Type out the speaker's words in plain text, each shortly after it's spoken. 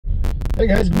Hey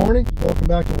guys, good morning. Welcome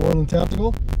back to World and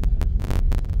Tactical.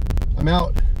 I'm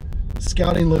out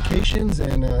scouting locations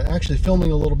and actually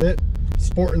filming a little bit,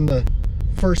 sporting the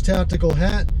First Tactical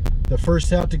hat, the First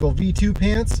Tactical V2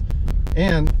 pants,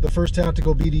 and the First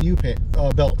Tactical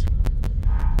BDU belt.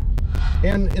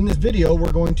 And in this video,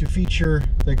 we're going to feature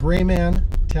the Grayman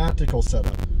Tactical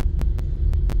setup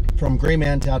from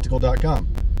GraymanTactical.com.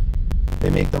 They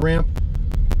make the ramp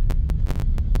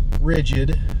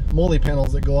rigid multi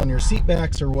panels that go on your seat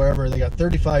backs or wherever. They got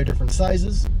 35 different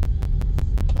sizes.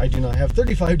 I do not have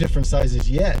 35 different sizes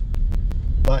yet,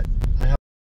 but I have.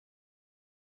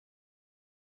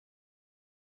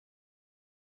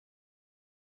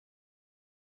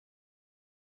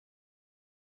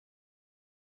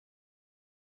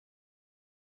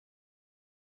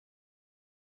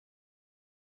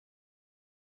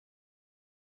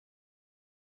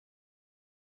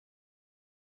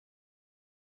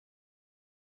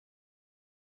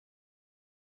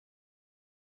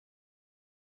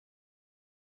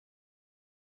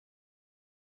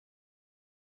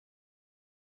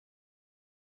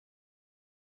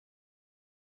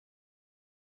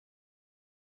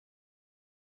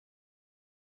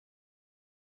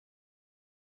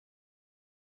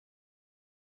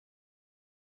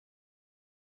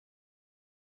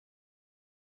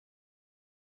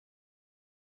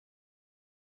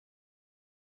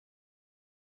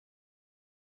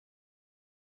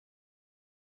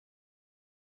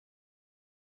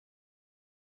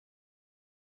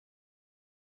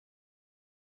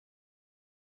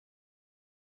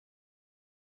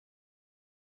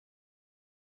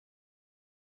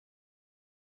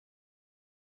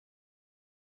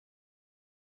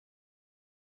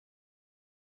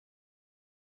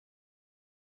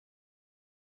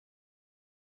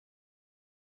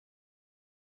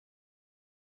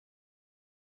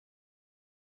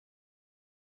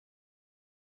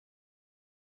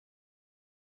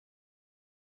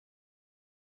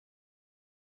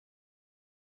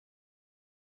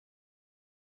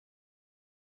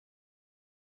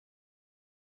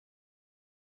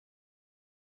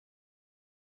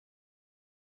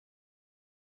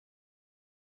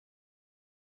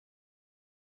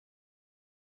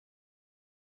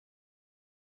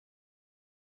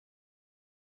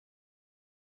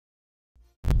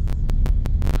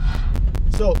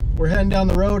 So we're heading down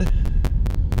the road.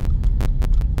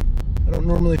 I don't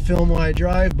normally film while I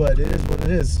drive, but it is what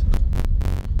it is.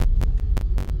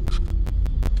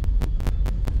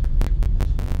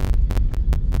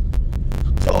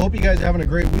 So I hope you guys are having a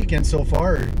great weekend so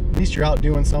far, or at least you're out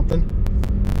doing something.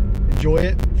 Enjoy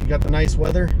it. If you got the nice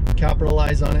weather,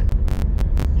 capitalize on it.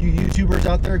 You YouTubers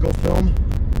out there, go film.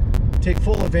 Take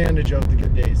full advantage of the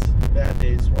good days, bad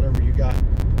days, whatever you got.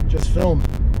 Just film.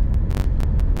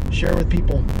 Share with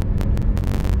people.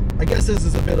 I guess this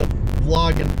is a bit of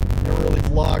vlogging. Never really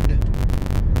vlogged.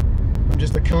 I'm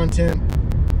just a content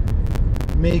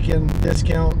making,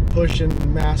 discount,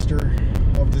 pushing master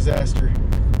of disaster.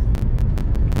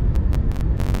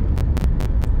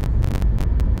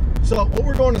 So what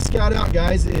we're going to scout out,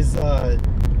 guys, is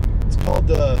it's called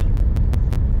the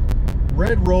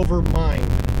Red Rover Mine.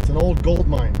 It's an old gold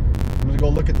mine. I'm going to go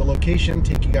look at the location,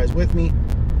 take you guys with me,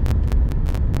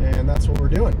 and that's what we're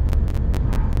doing.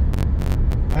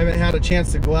 I haven't had a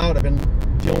chance to go out. I've been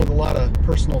dealing with a lot of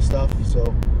personal stuff,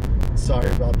 so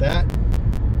sorry about that.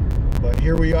 But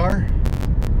here we are,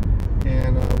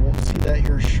 and we'll see that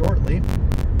here shortly.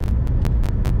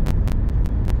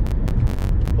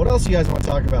 What else you guys want to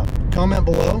talk about? Comment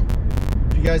below.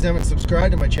 If you guys haven't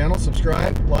subscribed to my channel,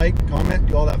 subscribe, like, comment,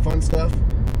 do all that fun stuff.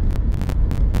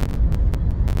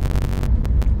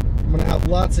 I'm going to have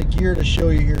lots of gear to show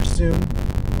you here soon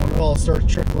when it all starts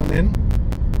trickling in.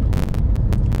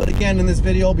 But again, in this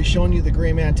video, I'll be showing you the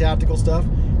Grayman Tactical stuff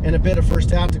and a bit of First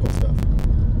Tactical stuff.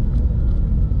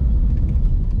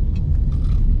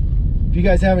 If you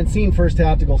guys haven't seen First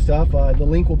Tactical stuff, the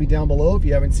link will be down below. If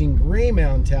you haven't seen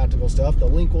Grayman Tactical stuff, the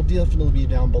link will definitely be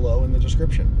down below in the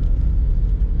description.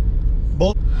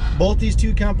 Both these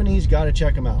two companies, got to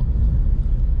check them out.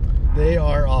 They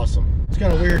are awesome. It's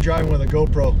kind of weird driving with a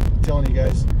GoPro, I'm telling you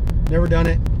guys. Never done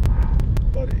it,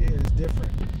 but it is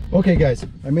different. Okay guys,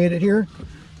 I made it here.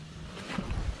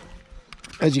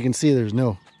 As you can see, there's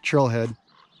no trailhead.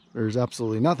 There's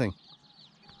absolutely nothing.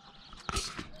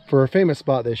 For a famous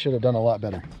spot, they should have done a lot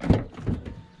better.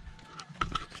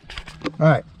 All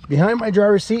right, behind my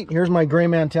driver's seat, here's my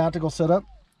Grayman Tactical setup.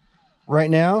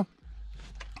 Right now,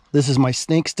 this is my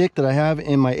snake stick that I have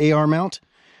in my AR mount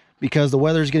because the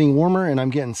weather's getting warmer and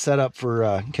I'm getting set up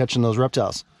for catching those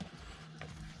reptiles.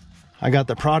 I got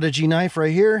the Prodigy knife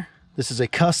right here. This is a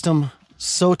custom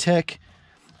Sotec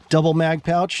double mag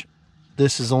pouch.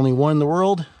 This is only one in the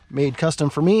world, made custom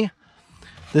for me.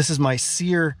 This is my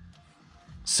Sear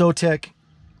Sotec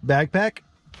backpack.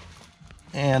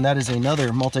 And that is another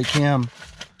multicam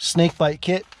snakebite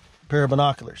kit, pair of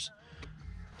binoculars.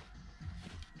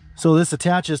 So this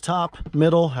attaches top,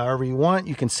 middle, however you want.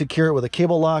 You can secure it with a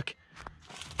cable lock.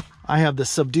 I have the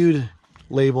subdued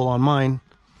label on mine.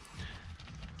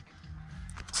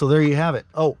 So there you have it.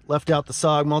 Oh, left out the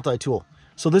SOG multi-tool.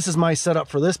 So this is my setup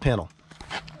for this panel.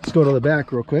 Let's go to the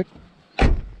back real quick.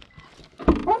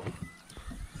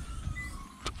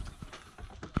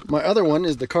 My other one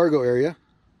is the cargo area.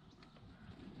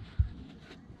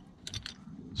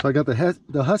 So I got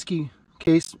the Husky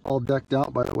case all decked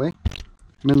out, by the way.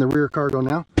 I'm in the rear cargo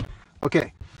now.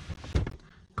 Okay.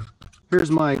 Here's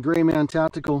my Gray Man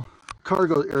Tactical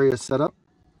cargo area setup.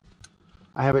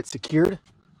 I have it secured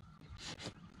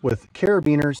with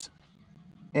carabiners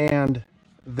and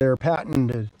their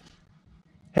patented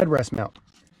headrest mount.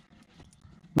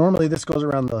 Normally this goes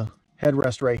around the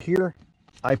headrest right here.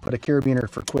 I put a carabiner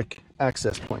for quick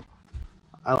access point.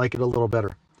 I like it a little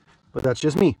better, but that's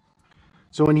just me.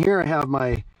 So in here I have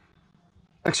my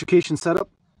extrication setup,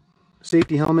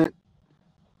 safety helmet,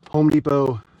 Home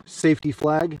Depot safety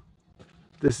flag.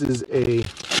 This is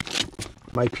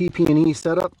my PP&E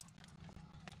setup.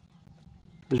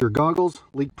 There's your goggles,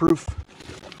 leak proof.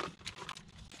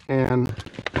 And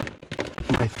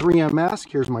my 3M mask.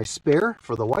 Here's my spare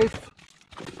for the wife.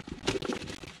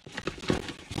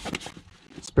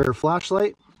 Spare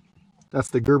flashlight. That's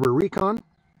the Gerber Recon.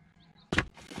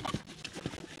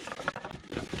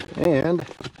 And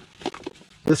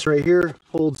this right here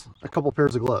holds a couple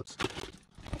pairs of gloves.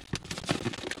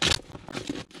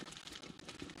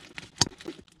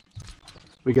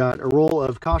 We got a roll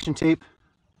of caution tape.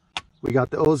 We got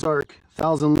the Ozark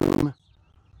 1000 lume.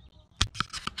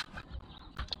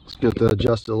 Let's get the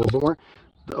adjust a little bit more.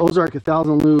 The Ozark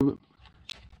 1000 lume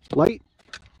light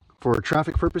for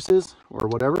traffic purposes or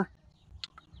whatever.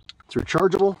 It's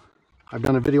rechargeable. I've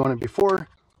done a video on it before.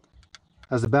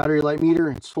 Has a battery light meter.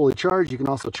 It's fully charged. You can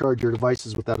also charge your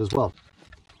devices with that as well.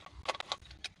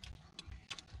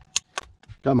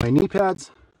 Got my knee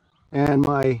pads and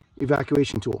my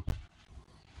evacuation tool,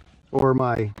 or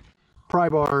my pry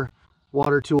bar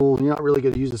water tool. You're not really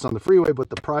going to use this on the freeway, but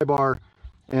the pry bar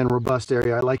and robust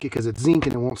area, I like it because it's zinc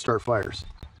and it won't start fires.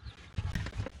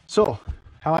 So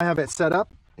how I have it set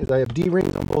up is I have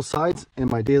D-rings on both sides in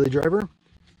my daily driver.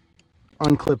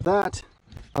 Unclip that,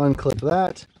 unclip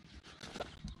that.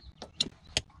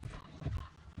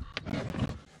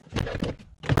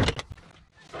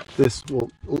 This will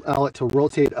allow it to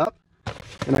rotate up,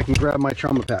 and I can grab my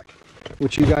trauma pack,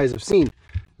 which you guys have seen.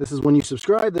 This is when you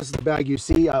subscribe. This is the bag you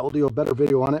see. I will do a better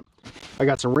video on it. I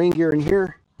got some rain gear in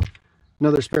here,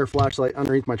 another spare flashlight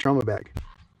underneath my trauma bag,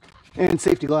 and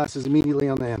safety glasses immediately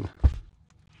on the end.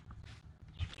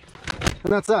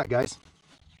 And that's that, guys.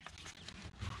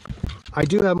 I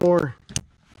do have more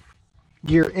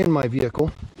gear in my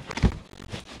vehicle,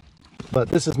 but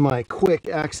this is my quick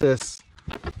access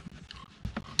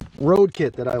road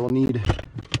kit that I will need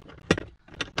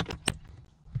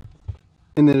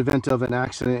in the event of an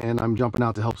accident and I'm jumping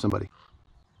out to help somebody.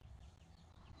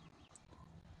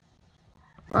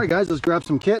 All right, guys, let's grab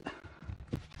some kit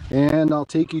and I'll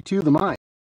take you to the mine.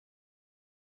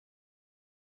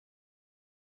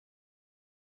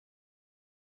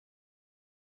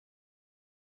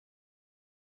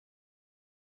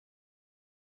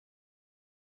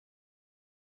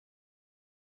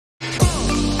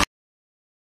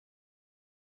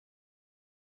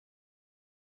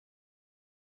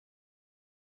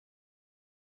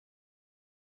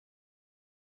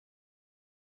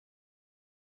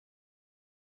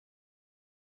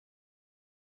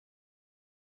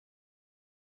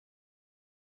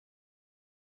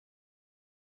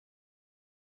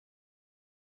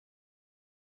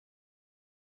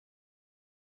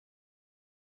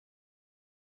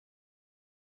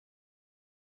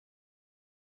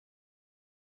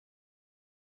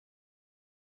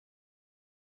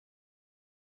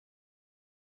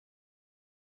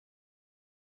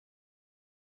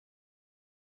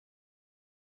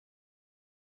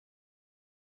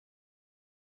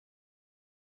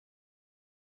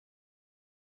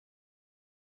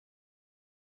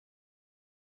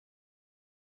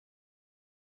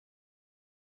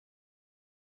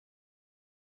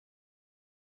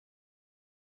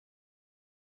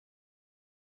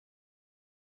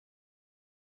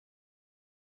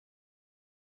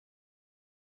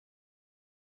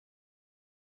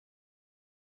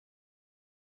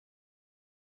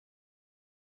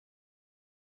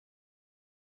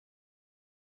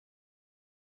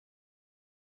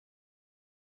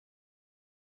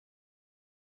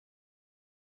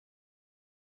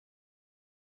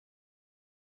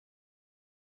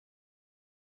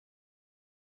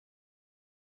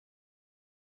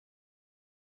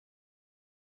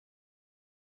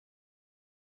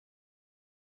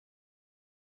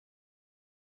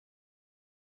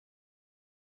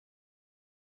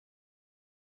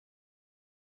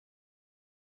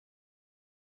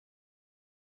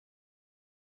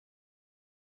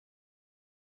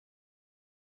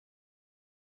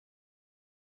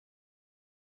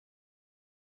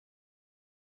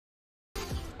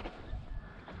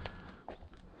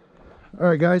 All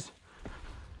right, guys.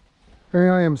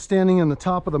 Here I am standing in the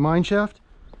top of the mine shaft.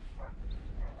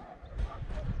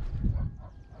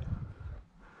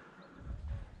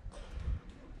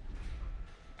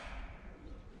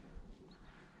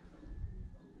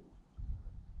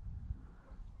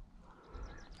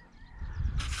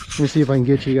 Let me see if I can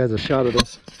get you guys a shot of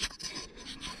this.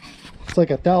 It's like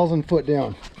 1,000 foot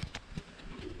down.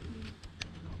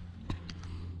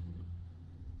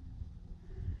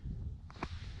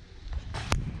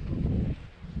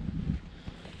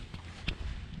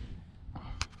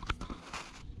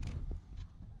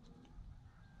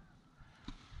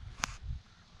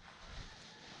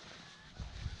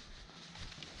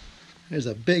 There's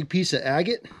a big piece of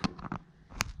agate.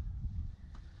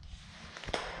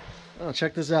 Oh,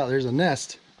 check this out. There's a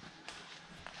nest.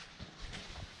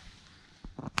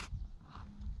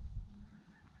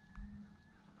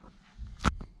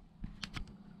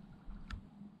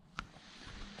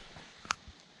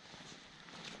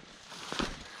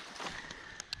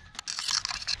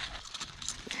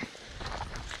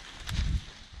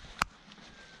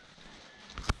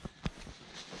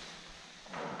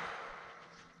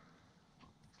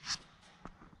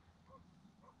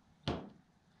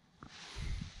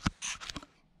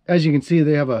 As you can see,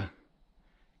 they have a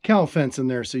cow fence in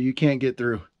there, so you can't get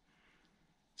through.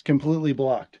 It's completely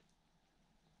blocked.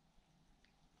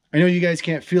 I know you guys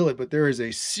can't feel it, but there is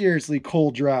a seriously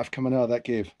cold draft coming out of that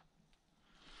cave.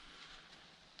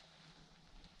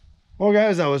 Well,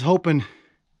 guys, I was hoping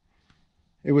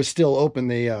it was still open,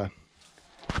 the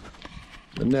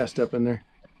nest up in there.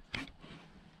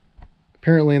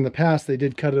 Apparently in the past they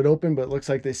did cut it open, but it looks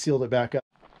like they sealed it back up.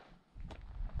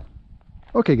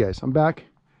 Okay, guys, I'm back.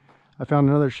 I found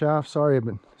another shaft. Sorry, I've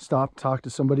been stopped to talk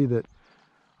to somebody that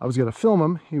I was going to film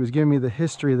him. He was giving me the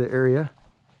history of the area,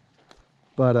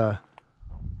 but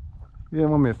he didn't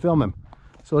want me to film him.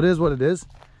 So it is what it is.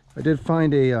 I did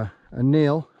find a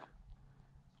nail,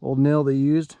 old nail they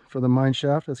used for the mine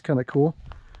shaft. That's kind of cool.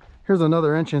 Here's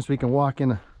another entrance. We can walk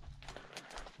in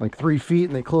like 3 feet,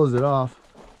 and they closed it off.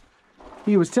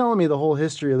 He was telling me the whole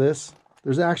history of this.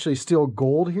 There's actually still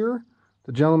gold here.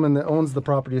 The gentleman that owns the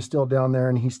property is still down there,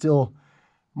 and he still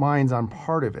mines on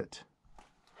part of it.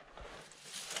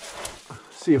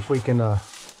 See if we can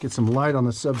get some light on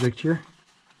the subject here.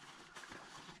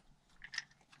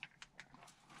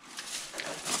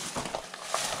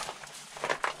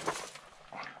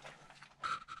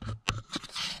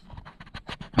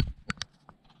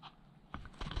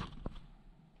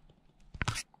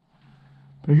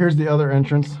 But here's the other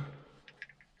entrance.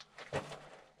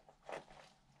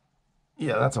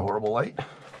 Yeah, that's a horrible light.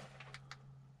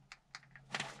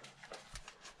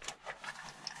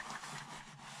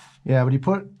 Yeah, but he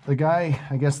put, the guy,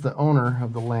 I guess the owner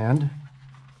of the land,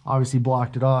 obviously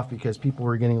blocked it off because people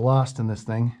were getting lost in this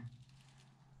thing.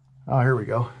 Oh, here we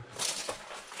go.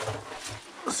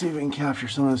 Let's see if we can capture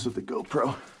some of this with the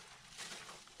GoPro.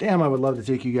 Damn, I would love to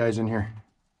take you guys in here.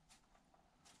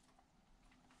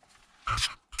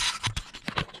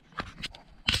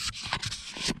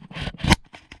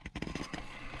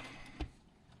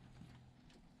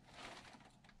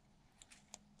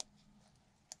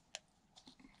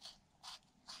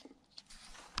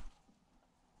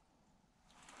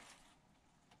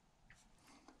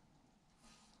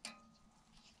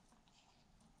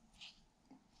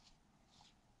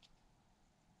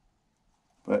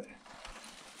 But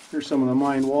here's some of the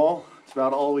mine wall. It's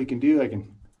about all we can do. I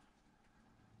can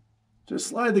just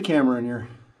slide the camera in here,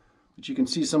 but you can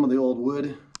see some of the old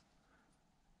wood.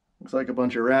 Looks like a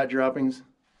bunch of rat droppings.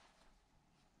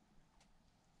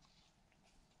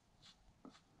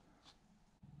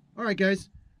 All right, guys,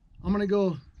 I'm gonna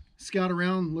go scout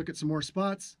around, look at some more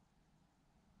spots.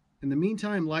 In the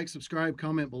meantime, like, subscribe,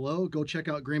 comment below. Go check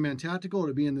out Grayman Tactical.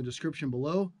 It'll be in the description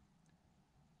below.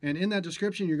 And in that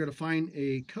description, you're going to find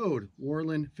a code,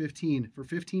 Warland15, for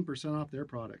 15% off their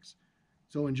products.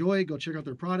 So enjoy, go check out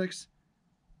their products,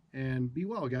 and be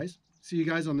well, guys. See you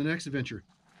guys on the next adventure.